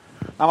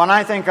Now, when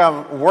I think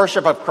of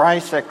worship of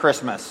Christ at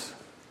Christmas,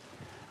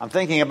 I'm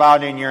thinking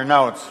about in your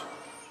notes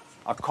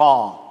a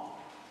call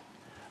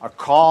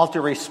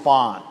to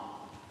respond.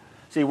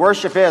 See,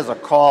 worship is a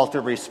call to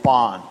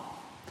respond.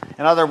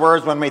 In other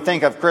words, when we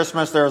think of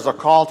Christmas, there is a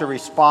call to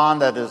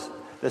respond that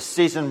this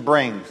season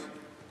brings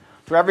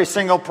to every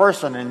single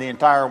person in the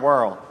entire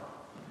world.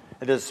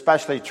 It is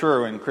especially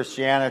true in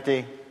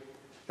Christianity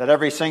that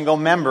every single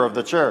member of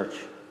the church,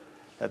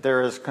 that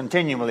there is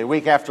continually,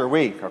 week after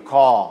week, a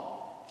call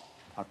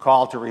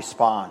to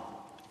respond.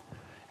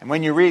 And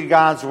when you read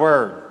God's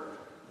Word,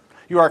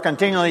 you are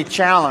continually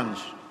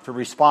challenged to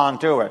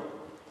respond to it.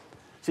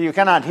 So you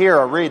cannot hear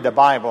or read the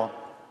Bible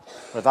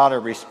without a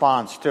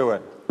response to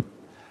it.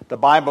 The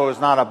Bible is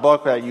not a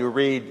book that you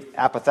read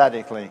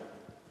apathetically,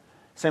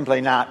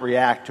 simply not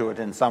react to it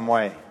in some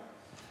way.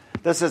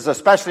 This is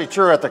especially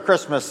true at the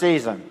Christmas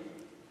season,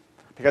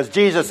 because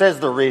Jesus is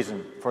the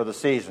reason for the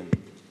season.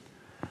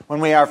 When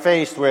we are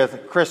faced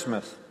with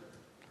Christmas,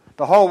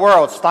 the whole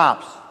world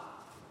stops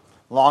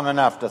long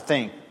enough to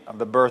think of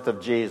the birth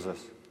of Jesus.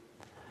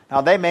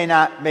 Now, they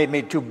may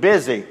be too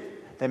busy.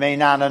 They may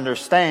not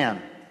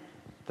understand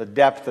the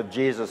depth of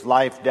Jesus'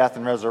 life, death,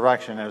 and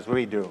resurrection as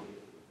we do.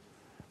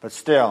 But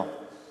still,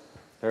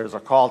 there is a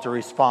call to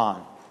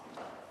respond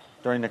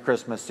during the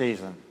Christmas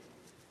season.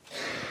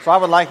 So I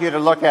would like you to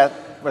look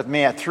with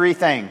me at three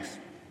things,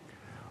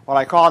 what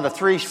I call the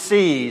 3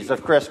 C's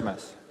of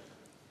Christmas.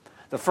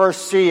 The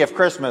first C of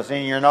Christmas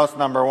in your notes,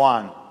 number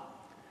 1,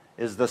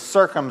 is the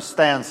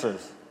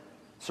circumstances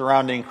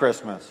surrounding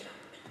Christmas.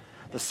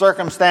 The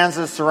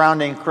circumstances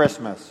surrounding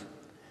Christmas.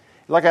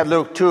 Look at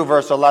Luke 2,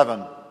 verse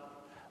 11,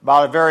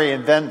 about a very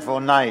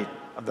eventful night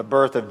of the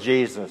birth of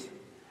Jesus.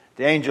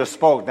 The angel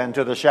spoke then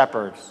to the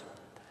shepherds,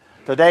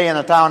 "Today in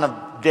the town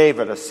of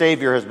David, a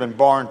Savior has been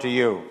born to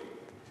you.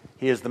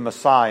 He is the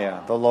Messiah,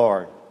 the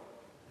Lord."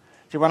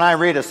 See, when I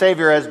read a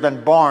Savior has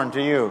been born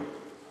to you,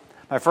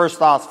 my first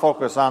thoughts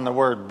focus on the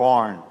word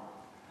born.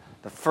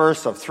 The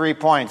first of 3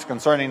 points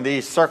concerning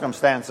these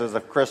circumstances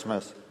of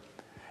Christmas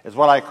is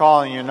what I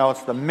call in your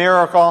notes the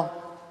miracle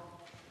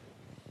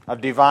of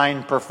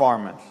divine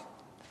performance.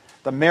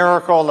 The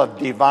miracle of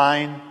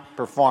divine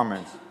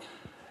performance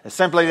is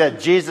simply that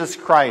Jesus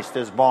Christ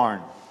is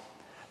born.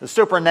 The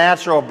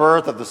supernatural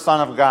birth of the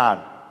Son of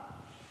God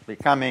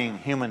becoming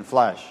human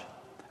flesh.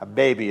 A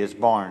baby is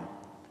born.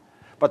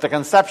 But the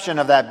conception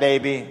of that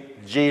baby,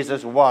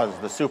 Jesus, was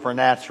the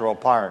supernatural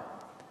part.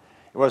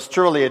 It was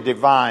truly a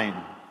divine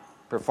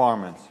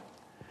performance.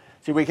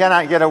 See, we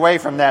cannot get away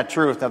from that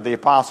truth of the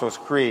Apostles'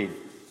 Creed,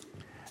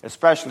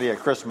 especially at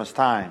Christmas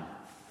time,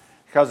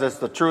 because it's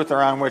the truth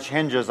around which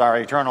hinges our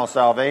eternal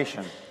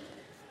salvation.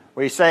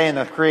 We say in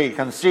the Creed,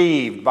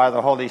 conceived by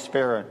the Holy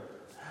Spirit,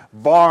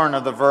 born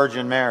of the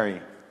Virgin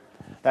Mary.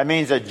 That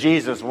means that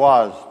Jesus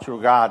was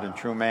true God and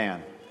true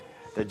man.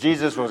 That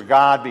Jesus was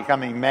God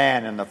becoming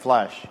man in the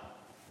flesh.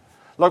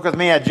 Look with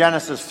me at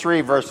Genesis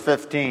 3, verse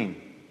 15.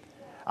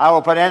 "I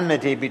will put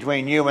enmity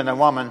between you and the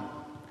woman,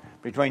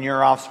 between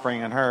your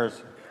offspring and hers.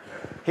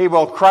 He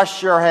will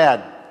crush your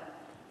head,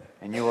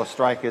 and you will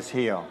strike his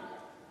heel."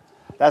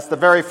 That's the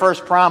very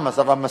first promise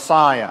of a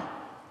Messiah.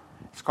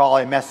 It's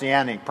called a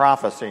messianic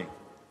prophecy.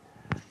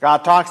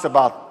 God talks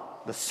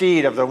about the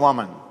seed of the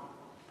woman,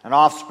 an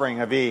offspring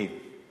of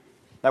Eve,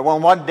 that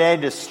when one day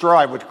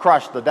destroyed would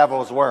crush the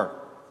devil's work.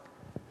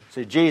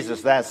 See,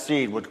 Jesus, that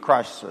seed, would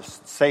crush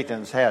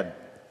Satan's head,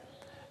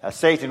 as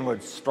Satan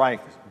would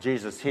strike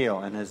Jesus'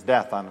 heel in his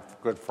death on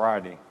Good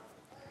Friday.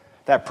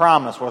 That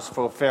promise was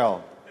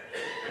fulfilled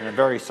in the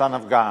very Son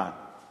of God.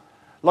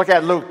 Look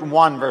at Luke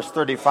 1, verse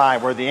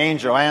 35, where the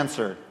angel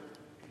answered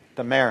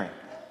to Mary,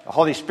 "The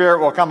Holy Spirit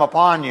will come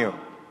upon you.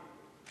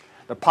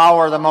 The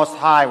power of the Most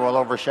High will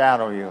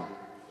overshadow you."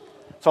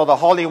 So the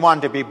Holy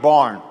One to be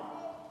born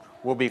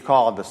will be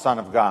called the Son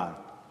of God.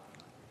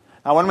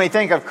 Now, when we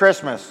think of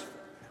Christmas,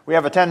 we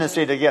have a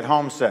tendency to get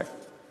homesick.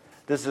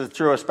 This is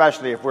true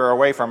especially if we're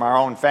away from our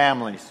own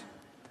families.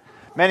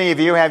 Many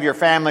of you have your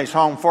families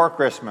home for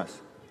Christmas.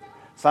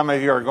 Some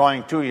of you are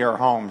going to your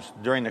homes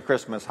during the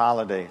Christmas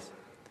holidays.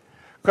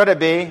 Could it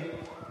be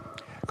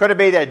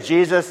that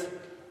Jesus,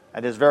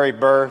 at his very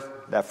birth,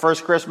 that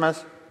first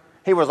Christmas,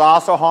 he was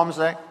also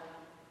homesick?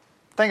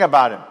 Think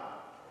about it.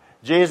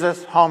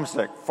 Jesus,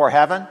 homesick for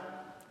heaven.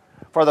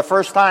 For the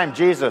first time,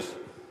 Jesus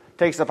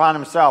takes upon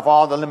himself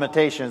all the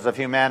limitations of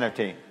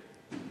humanity,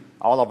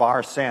 all of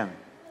our sin.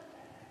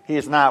 He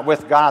is not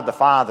with God the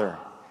Father.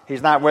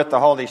 He's not with the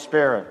Holy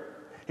Spirit.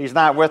 He's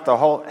not with the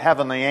whole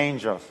heavenly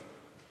angels.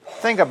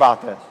 Think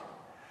about this.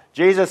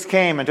 Jesus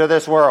came into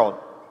this world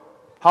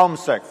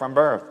homesick from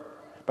birth,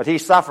 but he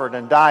suffered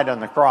and died on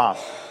the cross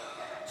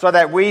so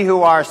that we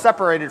who are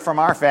separated from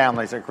our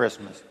families at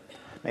Christmas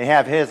may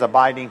have his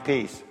abiding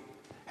peace,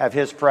 have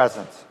his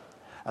presence,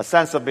 a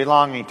sense of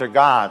belonging to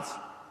God's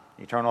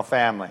eternal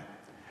family,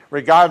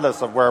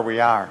 regardless of where we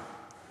are.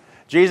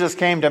 Jesus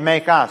came to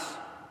make us,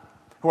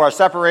 who are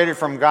separated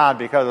from God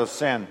because of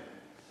sin,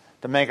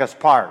 to make us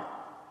part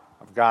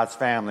of God's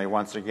family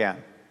once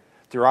again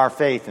through our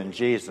faith in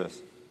Jesus.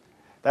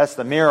 That's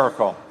the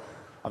miracle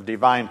of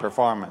divine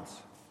performance.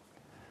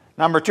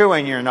 Number 2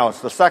 in your notes,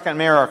 the second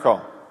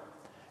miracle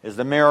is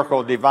the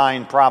miracle of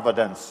divine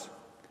providence.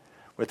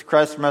 With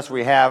Christmas,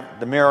 we have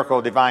the miracle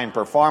of divine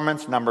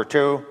performance. Number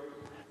 2,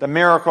 the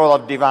miracle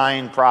of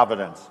divine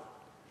providence.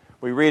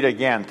 We read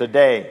again,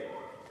 today,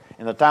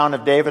 in the town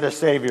of David, a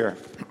Savior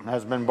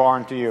has been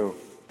born to you.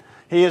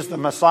 He is the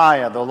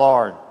Messiah, the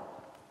Lord.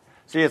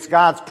 See, it's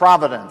God's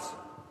providence.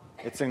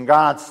 It's in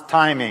God's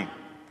timing.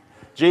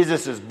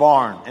 Jesus is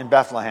born in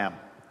Bethlehem,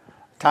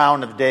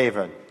 town of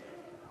David.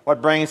 What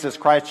brings this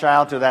Christ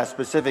child to that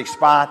specific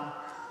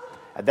spot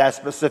at that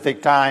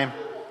specific time?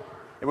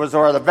 It was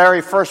for the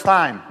very first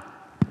time,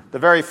 the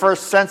very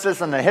first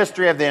census in the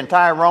history of the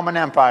entire Roman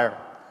Empire.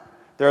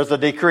 There was a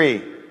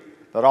decree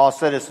that all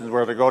citizens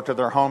were to go to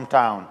their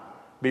hometown,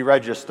 be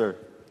registered.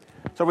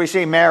 So we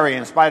see Mary,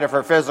 in spite of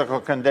her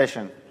physical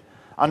condition,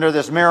 under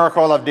this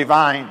miracle of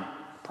divine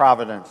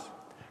providence,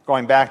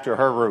 going back to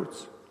her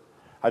roots.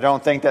 I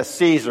don't think that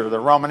Caesar, the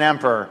Roman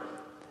emperor,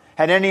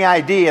 had any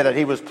idea that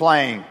he was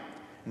playing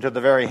into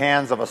the very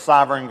hands of a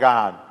sovereign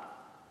God,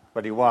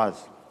 but he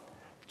was.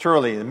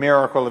 Truly, the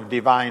miracle of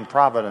divine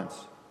providence.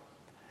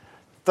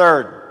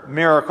 Third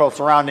miracle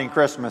surrounding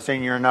Christmas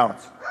in your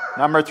notes.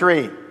 Number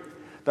 3,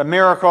 the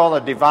miracle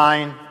of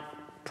divine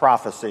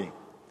prophecy.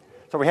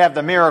 So we have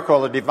the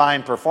miracle of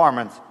divine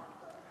performance.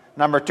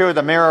 Number 2,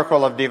 the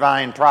miracle of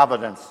divine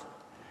providence.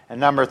 And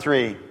number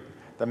 3,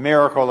 the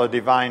miracle of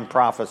divine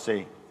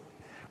prophecy.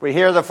 We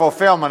hear the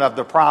fulfillment of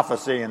the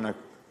prophecy in the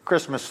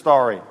Christmas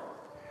story.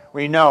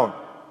 We note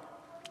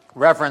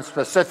reference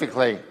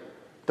specifically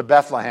to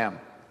Bethlehem,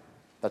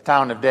 the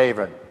town of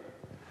David.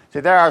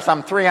 See, there are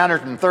some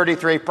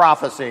 333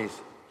 prophecies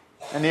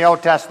in the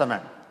Old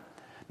Testament.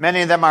 Many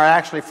of them are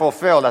actually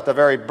fulfilled at the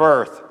very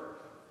birth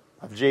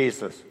of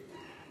Jesus.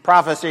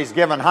 Prophecies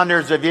given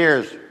hundreds of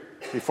years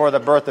before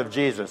the birth of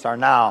Jesus are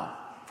now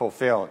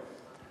fulfilled.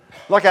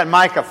 Look at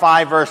Micah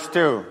 5, verse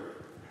 2.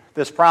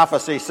 This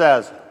prophecy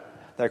says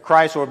that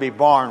Christ will be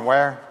born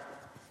where?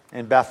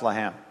 In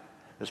Bethlehem.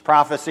 This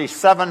prophecy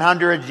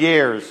 700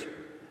 years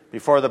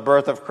before the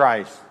birth of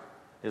Christ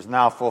is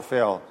now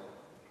fulfilled.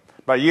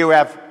 But you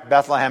have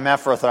Bethlehem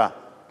Ephrathah,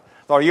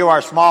 though you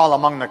are small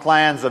among the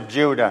clans of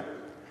Judah.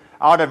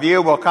 Out of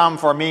you will come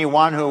for me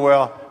one who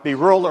will be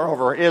ruler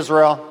over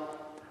Israel,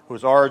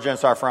 whose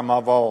origins are from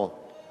of old,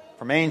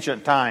 from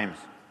ancient times.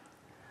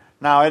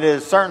 Now it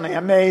is certainly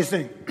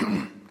amazing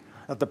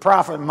that the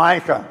prophet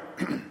Micah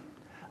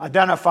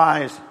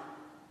identifies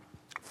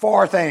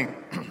four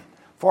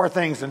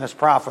things in this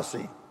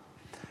prophecy.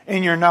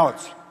 In your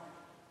notes,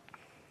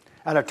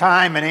 at a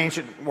time in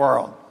ancient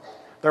world,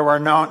 there were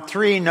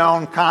three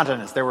known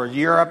continents. There were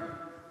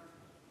Europe,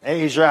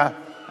 Asia,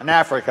 and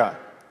Africa.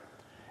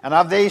 And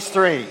of these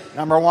three,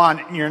 number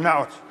 1 in your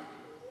notes,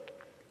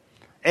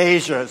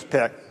 Asia is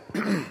picked.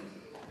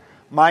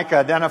 Micah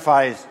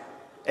identifies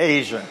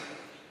Asia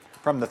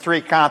from the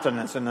three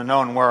continents in the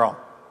known world.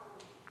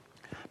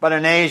 But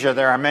in Asia,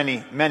 there are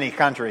many, many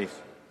countries.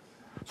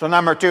 So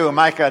number 2,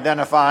 Micah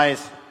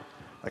identifies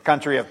the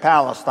country of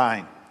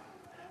Palestine.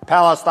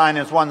 Palestine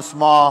is one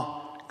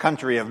small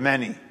country of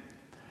many.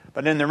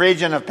 But in the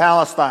region of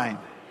Palestine,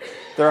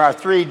 there are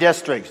 3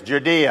 districts: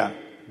 Judea,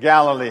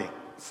 Galilee,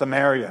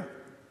 Samaria.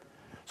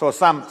 So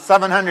some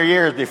 700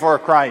 years before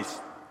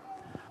Christ,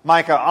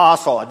 Micah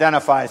also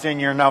identifies in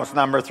your notes,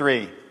 number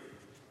 3,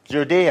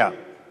 Judea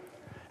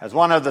as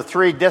one of the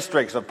 3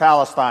 districts of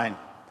Palestine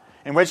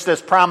in which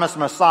this promised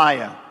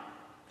Messiah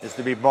is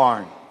to be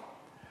born.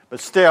 But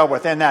still,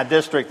 within that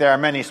district, there are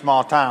many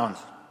small towns.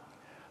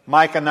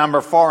 Micah number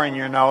 4 in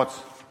your notes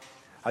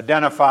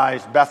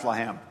identifies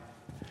Bethlehem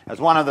as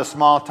one of the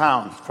small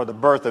towns for the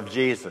birth of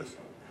Jesus.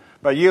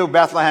 But you,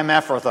 Bethlehem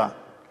Ephrathah,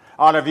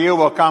 out of you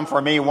will come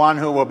for me one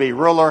who will be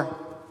ruler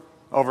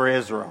over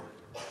Israel.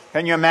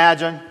 Can you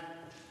imagine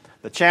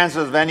the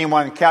chances of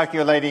anyone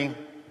calculating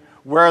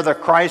where the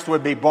Christ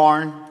would be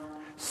born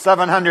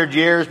 700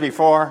 years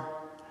before,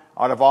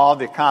 out of all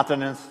the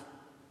continents,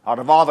 out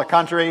of all the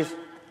countries,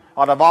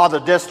 out of all the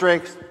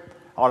districts,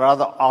 out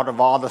of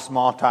all the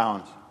small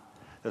towns?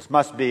 This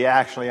must be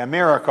actually a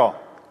miracle.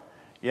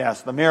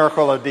 Yes, the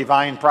miracle of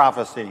divine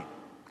prophecy,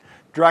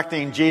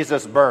 directing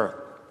Jesus' birth.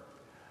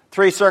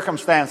 3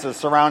 circumstances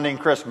surrounding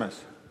Christmas: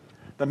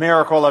 the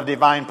miracle of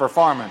divine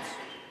performance,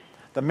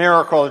 the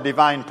miracle of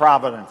divine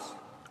providence,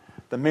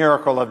 the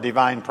miracle of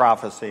divine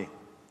prophecy.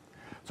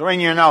 So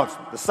in your notes,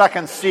 the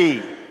second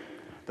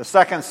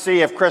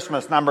C of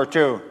Christmas, number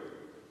 2,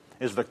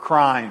 is the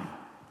crime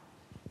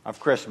of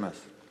Christmas.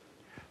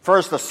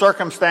 First, the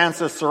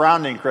circumstances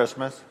surrounding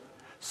Christmas.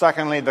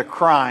 Secondly, the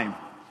crime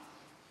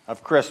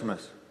of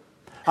Christmas.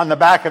 On the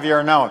back of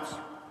your notes,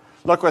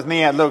 look with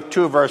me at Luke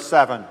 2, verse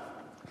 7.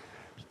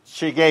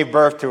 She gave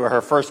birth to her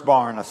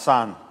firstborn, a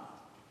son.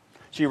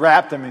 She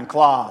wrapped him in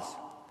cloths,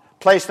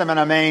 placed him in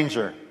a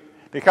manger,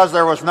 because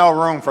there was no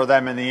room for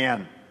them in the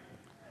inn.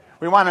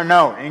 We want to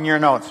note in your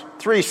notes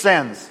 3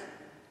 sins.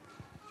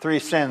 3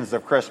 sins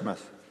of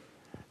Christmas.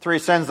 3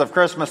 sins of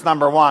Christmas,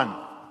 number 1.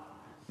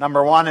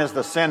 Number 1 is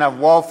the sin of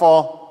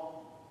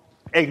woeful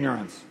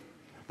ignorance.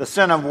 The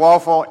sin of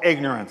woeful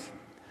ignorance.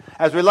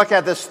 As we look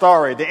at this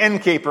story, the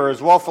innkeeper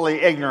is woefully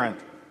ignorant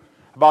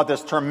about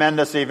this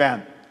tremendous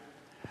event.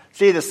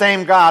 See, the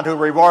same God who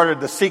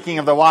rewarded the seeking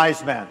of the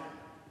wise men,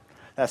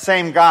 that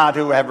same God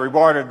who had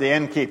rewarded the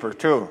innkeeper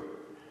too.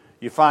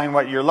 You find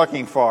what you're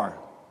looking for.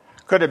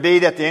 Could it be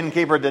that the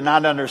innkeeper did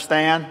not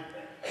understand?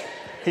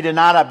 He did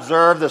not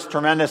observe this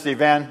tremendous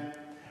event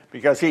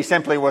because he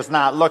simply was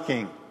not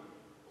looking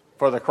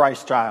for the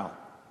Christ child.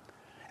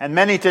 And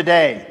many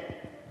today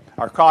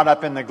are caught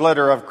up in the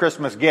glitter of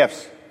Christmas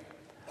gifts,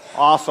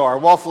 also are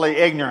woefully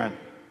ignorant,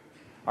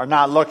 are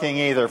not looking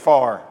either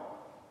for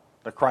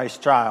the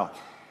Christ child.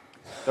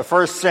 The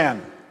first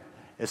sin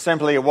is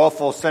simply a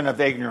woeful sin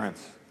of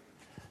ignorance.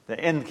 The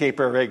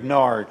innkeeper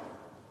ignored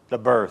the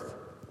birth.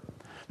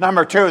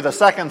 Number 2, the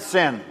second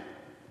sin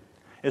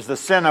is the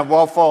sin of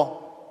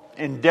woeful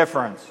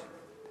indifference.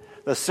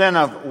 The sin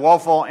of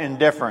woeful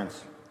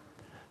indifference.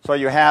 So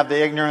you have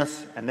the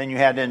ignorance and then you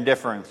had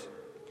indifference.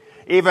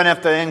 Even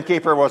if the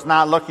innkeeper was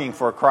not looking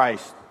for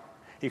Christ,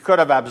 he could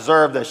have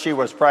observed that she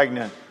was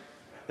pregnant,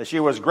 that she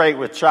was great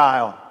with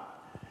child.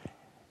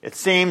 It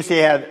seems he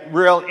had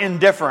real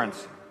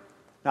indifference,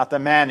 not to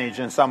manage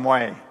in some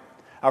way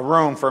a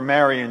room for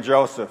Mary and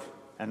Joseph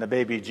and the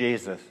baby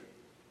Jesus.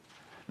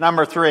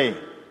 Number 3,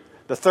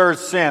 the third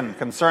sin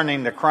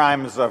concerning the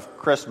crimes of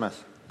Christmas.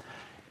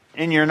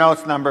 In your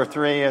notes, number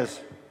 3 is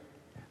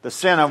the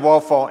sin of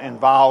woeful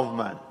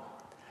involvement.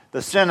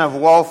 The sin of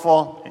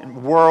woeful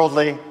and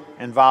worldly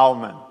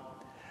involvement.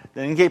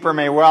 The innkeeper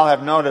may well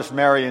have noticed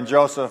Mary and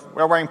Joseph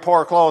were wearing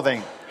poor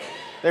clothing.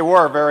 They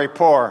were very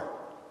poor.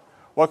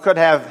 What could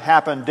have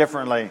happened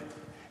differently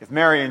if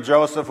Mary and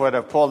Joseph would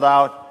have pulled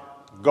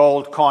out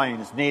gold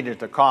coins needed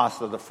to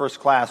cost of the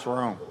first-class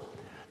room?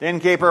 The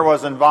innkeeper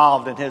was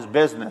involved in his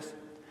business,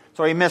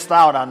 so he missed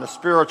out on the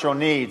spiritual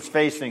needs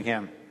facing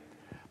him.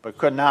 But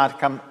could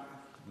not come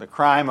the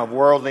crime of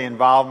worldly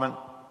involvement,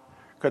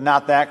 could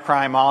not that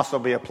crime also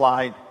be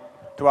applied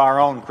to our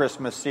own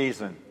Christmas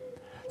season?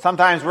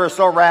 Sometimes we're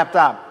so wrapped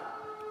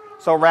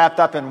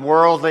up in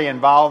worldly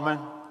involvement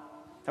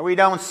that we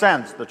don't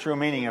sense the true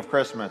meaning of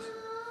Christmas.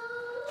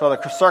 So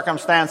the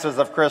circumstances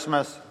of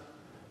Christmas,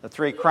 the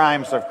 3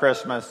 crimes of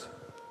Christmas,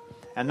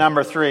 and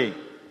number 3,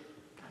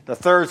 the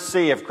third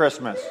C of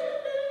Christmas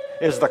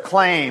is the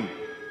claim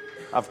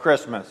of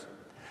Christmas.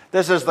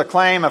 This is the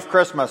claim of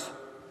Christmas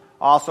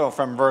also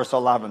from verse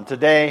 11.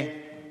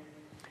 Today,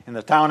 in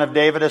the town of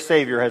David, a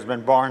Savior has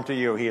been born to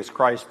you. He is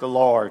Christ the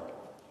Lord.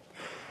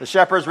 The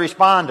shepherds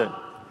responded.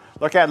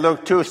 Look at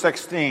Luke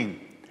 2:16.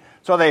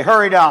 So they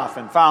hurried off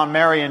and found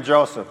Mary and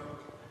Joseph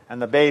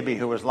and the baby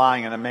who was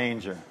lying in a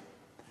manger.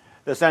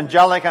 This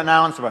angelic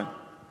announcement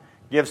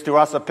gives to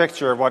us a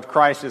picture of what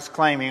Christ is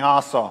claiming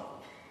also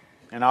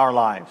in our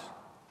lives.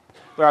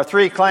 There are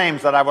 3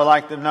 claims that I would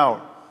like to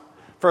note.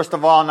 First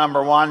of all,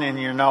 number 1 in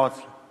your notes,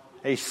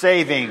 a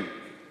saving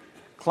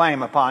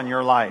claim upon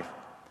your life.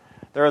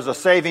 There is a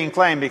saving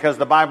claim because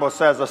the Bible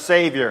says a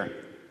Savior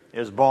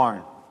is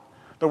born.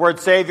 The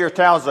word Savior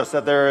tells us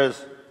that there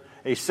is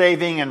a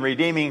saving and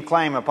redeeming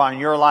claim upon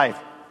your life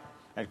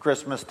at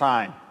Christmas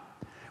time.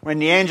 When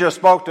the angel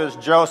spoke to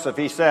Joseph,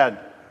 he said,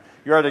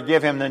 you are to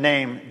give him the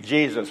name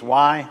Jesus.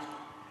 Why?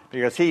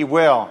 Because he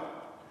will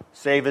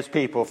save his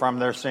people from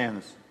their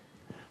sins.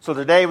 So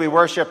today we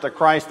worship the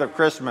Christ of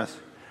Christmas.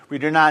 We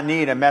do not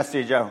need a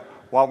message of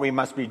what we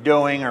must be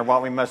doing or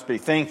what we must be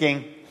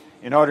thinking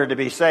in order to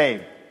be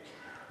saved.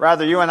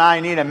 Rather, you and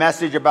I need a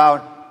message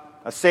about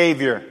a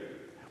Savior,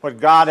 what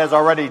God has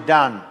already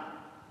done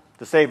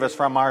to save us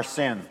from our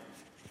sin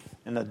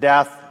and the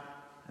death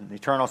and the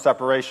eternal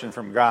separation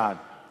from God.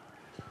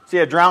 See,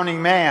 a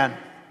drowning man,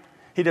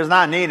 he does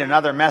not need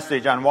another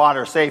message on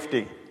water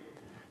safety.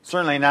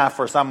 Certainly not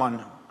for someone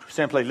to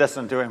simply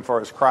listen to him for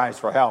his cries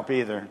for help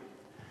either.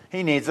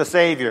 He needs a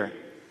Savior.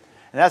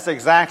 And that's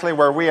exactly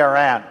where we are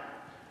at.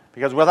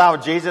 Because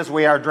without Jesus,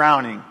 we are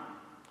drowning.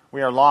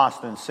 We are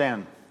lost in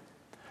sin.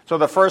 So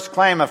the first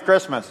claim of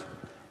Christmas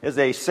is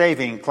a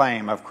saving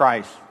claim of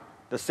Christ,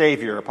 the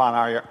Savior upon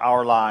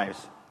our lives.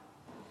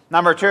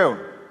 Number 2,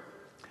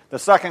 the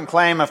second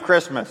claim of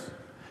Christmas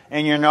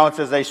in your notes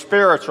is a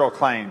spiritual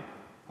claim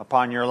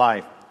upon your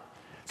life.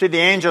 See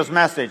the angel's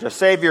message, a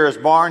Savior is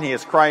born, he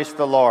is Christ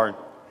the Lord.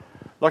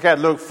 Look at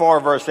Luke 4,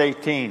 verse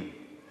 18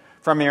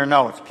 from your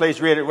notes. Please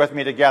read it with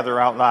me together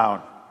out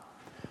loud.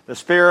 The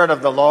Spirit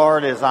of the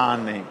Lord is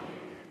on me,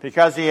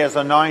 because he has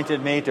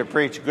anointed me to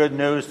preach good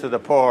news to the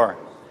poor.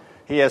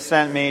 He has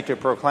sent me to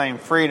proclaim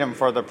freedom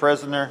for the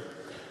prisoner,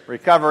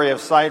 recovery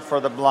of sight for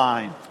the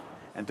blind,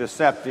 and to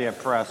set the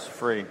oppressed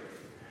free.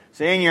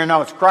 See, in your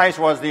notes, Christ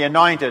was the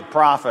anointed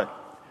prophet,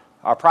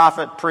 our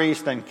prophet,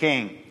 priest, and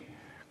king.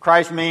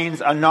 Christ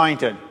means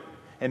anointed.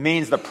 It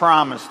means the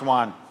promised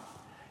one.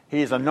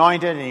 He is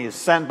anointed and he is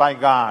sent by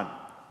God.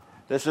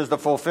 This is the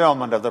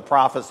fulfillment of the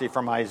prophecy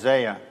from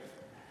Isaiah.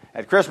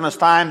 At Christmas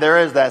time, there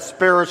is that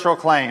spiritual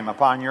claim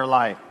upon your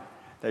life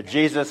that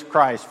Jesus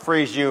Christ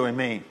frees you and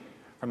me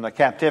from the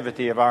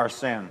captivity of our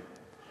sin.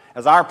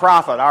 As our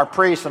prophet, our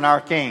priest, and our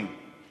king,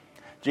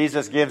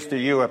 Jesus gives to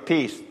you a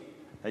peace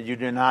that you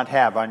do not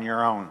have on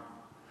your own.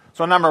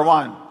 So number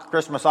 1,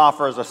 Christmas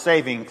offers a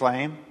saving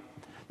claim.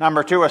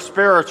 Number 2, a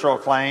spiritual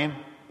claim.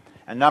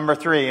 And number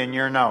 3, in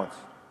your notes,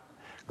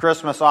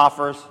 Christmas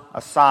offers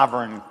a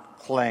sovereign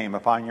claim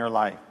upon your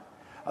life.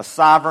 A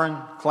sovereign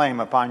claim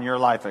upon your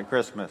life at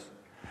Christmas.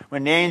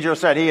 When the angel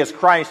said, He is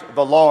Christ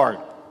the Lord,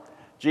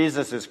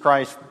 Jesus is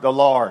Christ the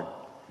Lord.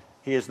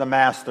 He is the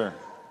Master.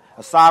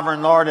 A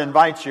sovereign Lord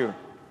invites you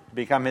to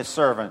become His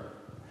servant.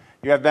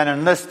 You have been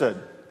enlisted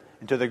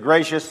into the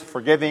gracious,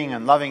 forgiving,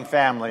 and loving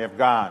family of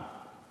God.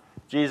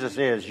 Jesus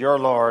is your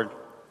Lord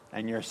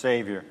and your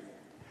Savior.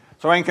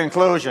 So in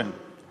conclusion,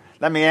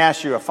 let me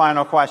ask you a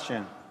final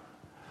question.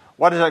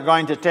 What is it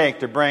going to take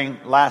to bring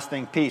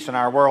lasting peace in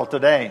our world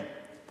today?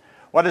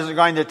 What is it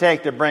going to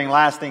take to bring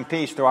lasting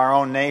peace to our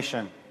own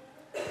nation?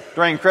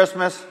 During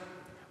Christmas,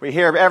 we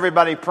hear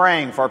everybody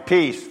praying for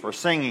peace, for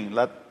singing.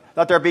 Let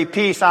there be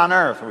peace on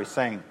earth, we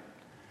sing.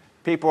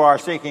 People are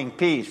seeking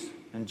peace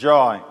and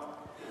joy.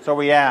 So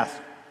we ask,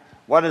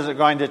 what is it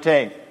going to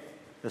take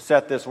to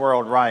set this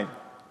world right?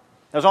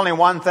 There's only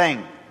one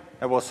thing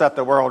that will set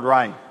the world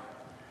right.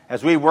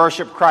 As we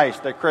worship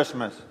Christ at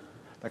Christmas,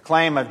 the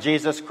claim of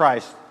Jesus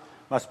Christ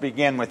must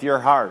begin with your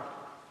heart,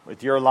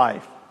 with your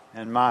life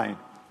and mine.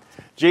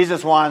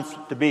 Jesus wants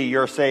to be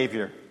your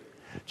Savior.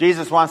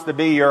 Jesus wants to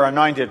be your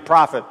anointed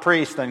prophet,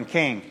 priest, and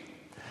king.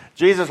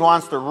 Jesus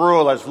wants to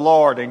rule as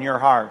Lord in your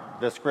heart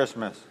this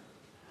Christmas.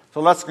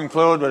 So let's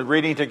conclude with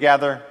reading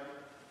together,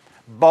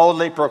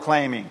 boldly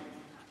proclaiming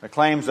the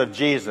claims of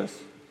Jesus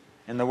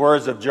in the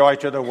words of Joy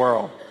to the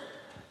World.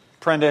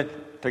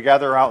 Printed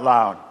together out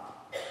loud.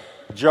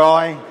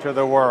 Joy to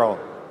the world.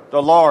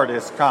 The Lord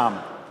is come.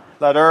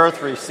 Let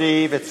earth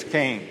receive its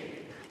King.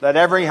 Let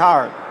every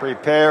heart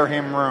prepare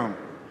Him room.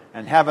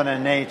 And heaven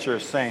and nature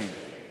sing.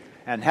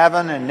 And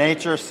heaven and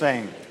nature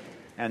sing.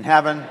 And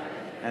heaven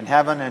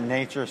and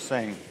nature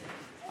sing.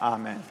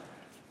 Amen.